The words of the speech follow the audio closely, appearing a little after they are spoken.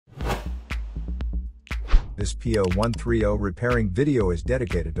This P0130 repairing video is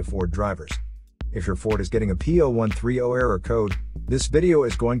dedicated to Ford drivers. If your Ford is getting a P0130 error code, this video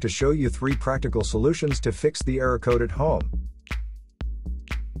is going to show you 3 practical solutions to fix the error code at home.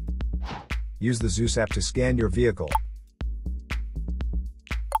 Use the Zeus app to scan your vehicle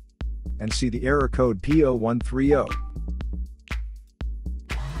and see the error code P0130.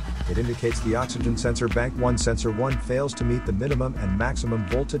 It indicates the oxygen sensor bank 1 sensor 1 fails to meet the minimum and maximum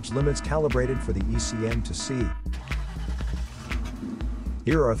voltage limits calibrated for the ECM to C.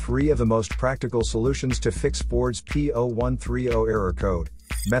 Here are 3 of the most practical solutions to fix Ford's P0130 error code.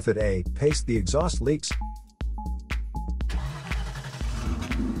 Method A. Paste the exhaust leaks.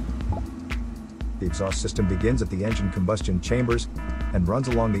 The exhaust system begins at the engine combustion chambers and runs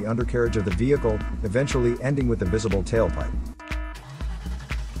along the undercarriage of the vehicle, eventually ending with the visible tailpipe.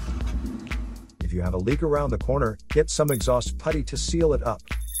 If you have a leak around the corner, get some exhaust putty to seal it up.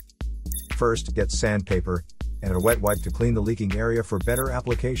 First, get sandpaper and a wet wipe to clean the leaking area for better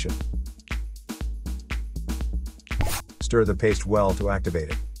application. Stir the paste well to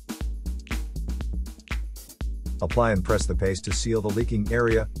activate it. Apply and press the paste to seal the leaking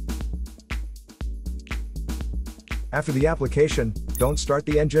area. After the application, don't start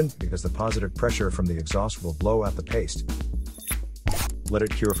the engine because the positive pressure from the exhaust will blow out the paste. Let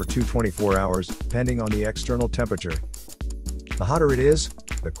it cure for 24 hours, depending on the external temperature. The hotter it is,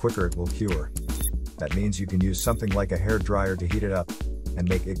 the quicker it will cure. That means you can use something like a hair dryer to heat it up and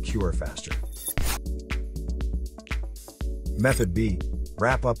make it cure faster. Method B.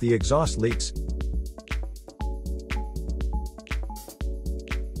 Wrap up the exhaust leaks.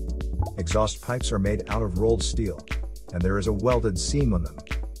 Exhaust pipes are made out of rolled steel, and there is a welded seam on them.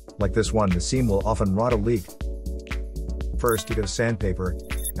 Like this one, the seam will often rot a leak. First, get a sandpaper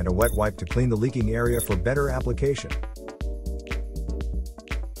and a wet wipe to clean the leaking area for better application.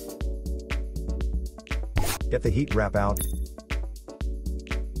 Get the heat wrap out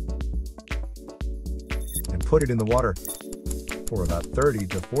and put it in the water for about 30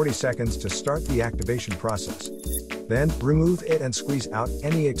 to 40 seconds to start the activation process. Then, remove it and squeeze out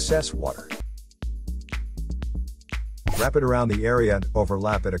any excess water. Wrap it around the area and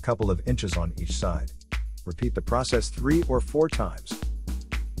overlap it a couple of inches on each side. Repeat the process 3 or 4 times.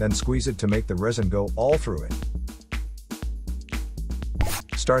 Then squeeze it to make the resin go all through it.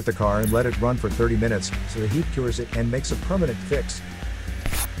 Start the car and let it run for 30 minutes so the heat cures it and makes a permanent fix.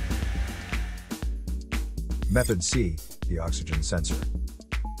 Method C. The oxygen sensor.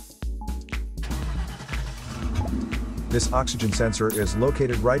 This oxygen sensor is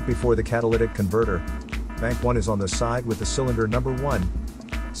located right before the catalytic converter. Bank 1 is on the side with the cylinder number 1.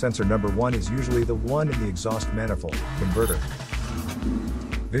 Sensor number 1 is usually the one in the exhaust manifold converter.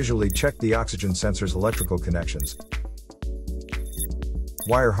 Visually check the oxygen sensor's electrical connections,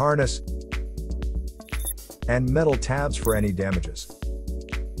 wire harness, and metal tabs for any damages.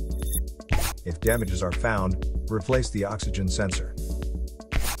 If damages are found, replace the oxygen sensor.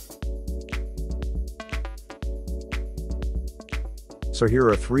 So here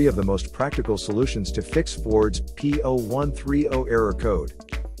are 3 of the most practical solutions to fix Ford's P0130 error code.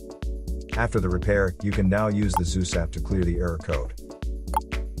 After the repair, you can now use the Zeus app to clear the error code.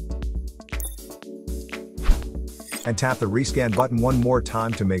 And tap the rescan button one more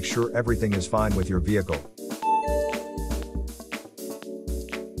time to make sure everything is fine with your vehicle.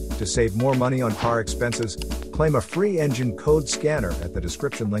 To save more money on car expenses, claim a free engine code scanner at the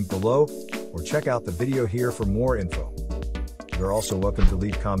description link below, or check out the video here for more info. You're also welcome to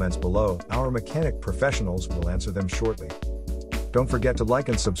leave comments below. Our mechanic professionals will answer them shortly. Don't forget to like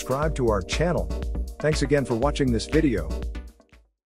and subscribe to our channel. Thanks again for watching this video.